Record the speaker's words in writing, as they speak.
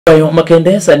Kwayo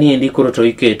makende sani endi koro to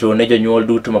iketo ne jonyuol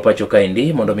duto mapacho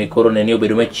kaendi mondo mi koro neni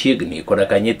obedo machiegni koda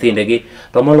ka nyithindegi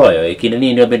to moloyo e kinde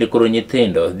ni bende koro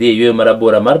nyithindo dhi e yweyo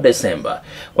marabora mar Desemba.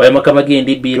 Kwayo makamagi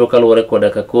endi biro kaluwore koda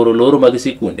ka koro loro mag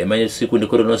sikunde ma sikunde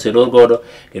koro noselor godo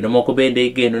kendo moko bende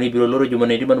igeno ni biro loro juma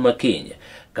nendi mano makiny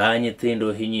ka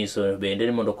nyithindo inyiso bende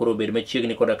ni mondo koro obed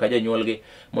machiegni koda ka jonyuolgi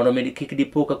mondo mi kik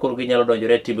dipo ka koro ginyalo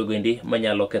donjore e timbe endi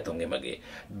manyalo ketho ngimagi.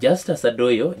 Justus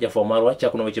Adoyo jafwambo marwa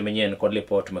chako weche manyien kod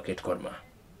lipot maket kod ma.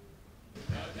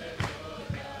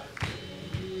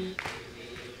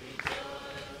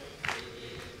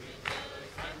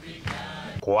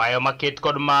 Kwayo maket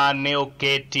kod ma ne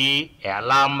oketi e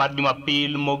alam mar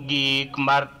Jumapil mogik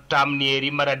mar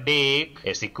tamnieri mar adek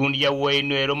e sikund yawuoyi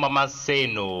noero ma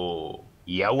Maseno.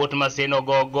 Yawuot Maseno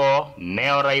gogo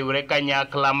ne orayure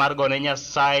kanyakla mar gone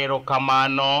Nyasaye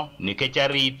erokamano nikech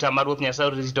arita mar Ruoth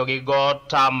Nyasaye orisitogi go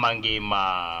tam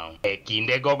mangima. E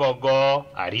kinde gogogo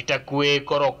arita kwe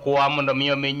koro kwa mondo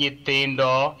mi omi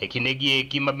nyithindo e kinde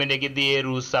gieki ma bende gidhi e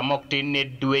rusa mok tin ne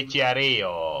dweche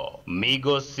 2.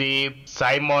 Migosi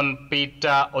Simon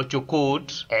Peter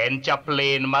Ochukut en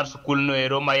chaplain mar skul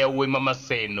noero ma yawuoyi ma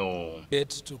Maseno.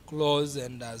 To close,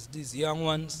 and as these young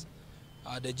ones,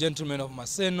 the gentlemen of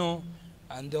Maseno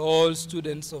and all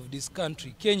students of this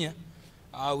country, Kenya,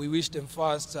 we wish them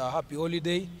first a happy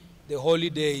holiday. The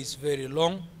holiday is very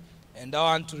long, and I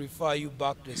want to refer you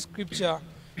back to the scripture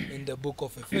in the book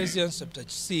of Ephesians chapter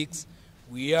 6.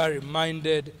 We are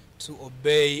reminded to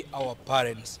obey our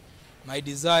parents. My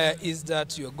desire is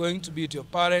that you are going to be with your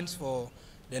parents for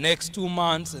the next 2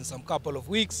 months and some couple of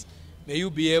weeks. May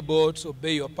you be able to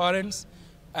obey your parents,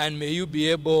 and may you be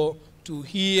able to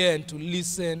hear and to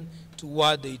listen to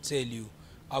what they tell you.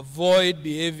 Avoid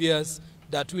behaviors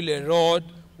that will erode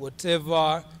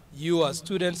whatever you as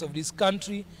students of this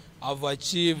country have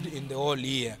achieved in the whole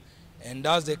year. And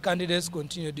as the candidates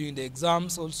continue doing the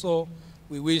exams also,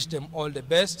 we wish them all the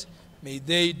best. May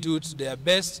they do to their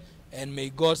best, and may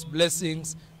God's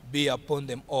blessings be upon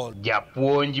them all.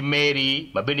 Japuonj Mary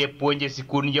mabende puonje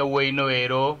sikund yawuoyi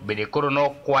noero bende koro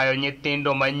nokwayo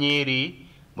nyithindo manyiri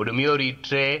mondo mi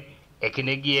oritre e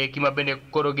kinde gieki ma bende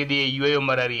koro gidhi e yweyo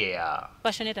mar arieya.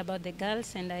 Passionate about the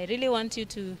girls, and I really want you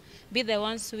to be the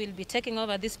ones who will be taking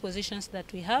over these positions that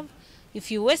we have. If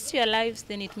you waste your lives,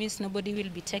 then it means nobody will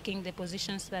be taking the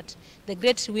positions that the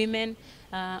great women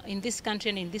in this country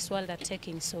and in this world are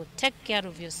taking. So take care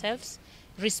of yourselves,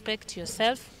 respect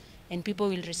yourself, and people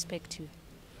will respect you.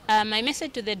 My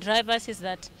message to the drivers is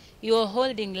that you are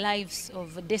holding lives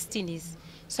of destinies.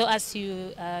 So as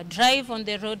you drive on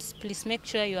the roads, please make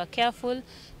sure you are careful.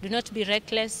 Do not be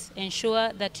reckless.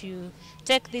 Ensure that you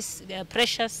take these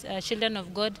precious children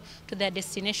of God to their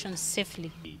destinations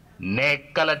safely.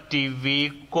 Nekala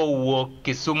TV kowuok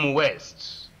Kisumu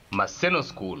West, Maseno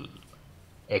School,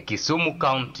 e Kisumu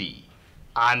County,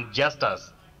 and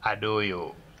Justus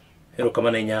Adoyo.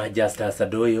 Erokamano ahinya Justus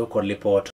Adoyo kod lipot